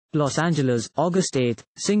Los Angeles, August 8,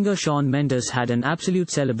 singer Shawn Mendes had an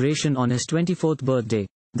absolute celebration on his 24th birthday.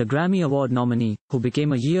 The Grammy Award nominee, who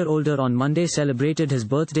became a year older on Monday, celebrated his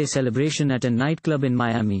birthday celebration at a nightclub in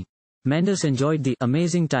Miami. Mendes enjoyed the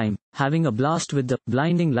amazing time, having a blast with the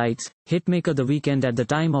blinding lights hitmaker The Weeknd at the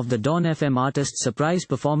time of the Dawn FM artist's surprise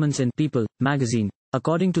performance in People magazine.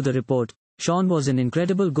 According to the report, Shawn was in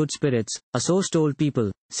incredible good spirits, a source told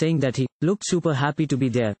People, saying that he looked super happy to be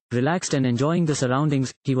there, relaxed and enjoying the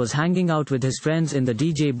surroundings. He was hanging out with his friends in the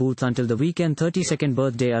DJ booth until The Weeknd's 32nd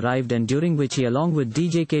birthday arrived, and during which he, along with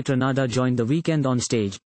DJ Kaytranada, joined The Weeknd on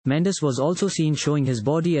stage. Mendes was also seen showing his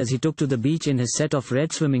body as he took to the beach in his set of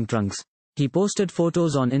red swimming trunks. He posted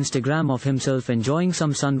photos on Instagram of himself enjoying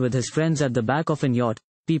some sun with his friends at the back of an yacht.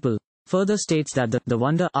 People further states that the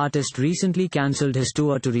Wonder artist recently cancelled his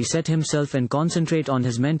tour to reset himself and concentrate on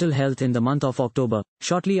his mental health in the month of October,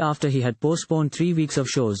 shortly after he had postponed 3 weeks of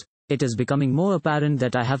shows. It is becoming more apparent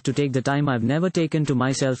that I have to take the time I've never taken to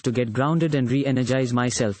myself to get grounded and re-energize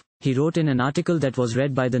myself, he wrote in an article that was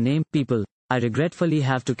read by the name People. I regretfully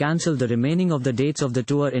have to cancel the remaining of the dates of the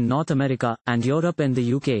tour in North America, and Europe and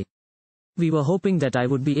the UK. We were hoping that I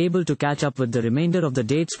would be able to catch up with the remainder of the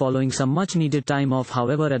dates following some much needed time off.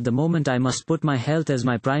 However, at the moment I must put my health as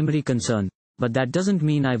my primary concern. But that doesn't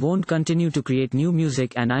mean I won't continue to create new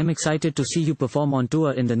music, and I'm excited to see you perform on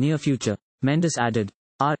tour in the near future, Mendes added.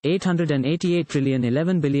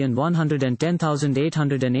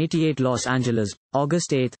 888,11,110,888 Los Angeles,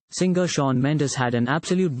 August 8, singer Shawn Mendes had an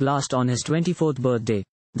absolute blast on his 24th birthday.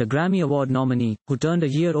 The Grammy Award nominee, who turned a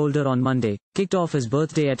year older on Monday, kicked off his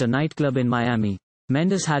birthday at a nightclub in Miami.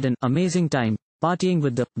 Mendes had an amazing time, partying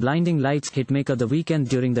with the blinding lights hitmaker The Weeknd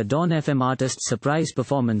during the Dawn FM artist's surprise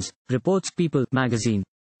performance, reports People magazine.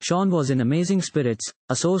 Shawn was in amazing spirits,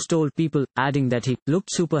 a source told People, adding that he looked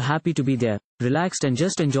super happy to be there, relaxed and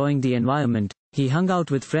just enjoying the environment. He hung out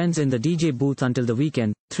with friends in the DJ booth until The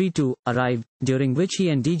Weeknd 3-2 arrived, during which he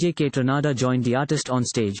and DJ Kaytranada joined the artist on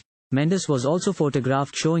stage. Mendes was also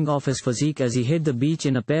photographed showing off his physique as he hit the beach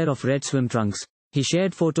in a pair of red swim trunks. He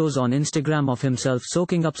shared photos on Instagram of himself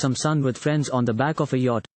soaking up some sun with friends on the back of a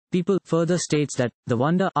yacht. People further states that the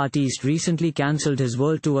Wonder artist recently cancelled his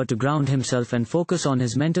world tour to ground himself and focus on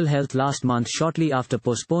his mental health last month, shortly after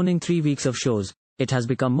postponing 3 weeks of shows. It has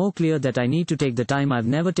become more clear that I need to take the time I've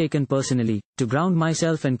never taken personally, to ground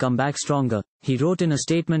myself and come back stronger, he wrote in a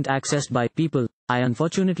statement accessed by People. I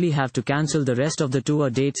unfortunately have to cancel the rest of the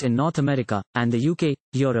tour dates in North America, and the UK,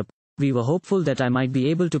 Europe. We were hopeful that I might be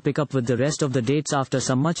able to pick up with the rest of the dates after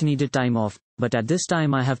some much needed time off, but at this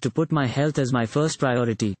time I have to put my health as my first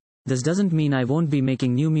priority. This doesn't mean I won't be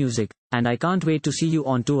making new music, and I can't wait to see you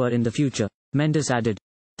on tour in the future, Mendes added.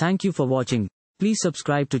 Thank you for watching. Please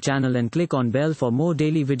subscribe to channel and click on bell for more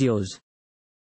daily videos.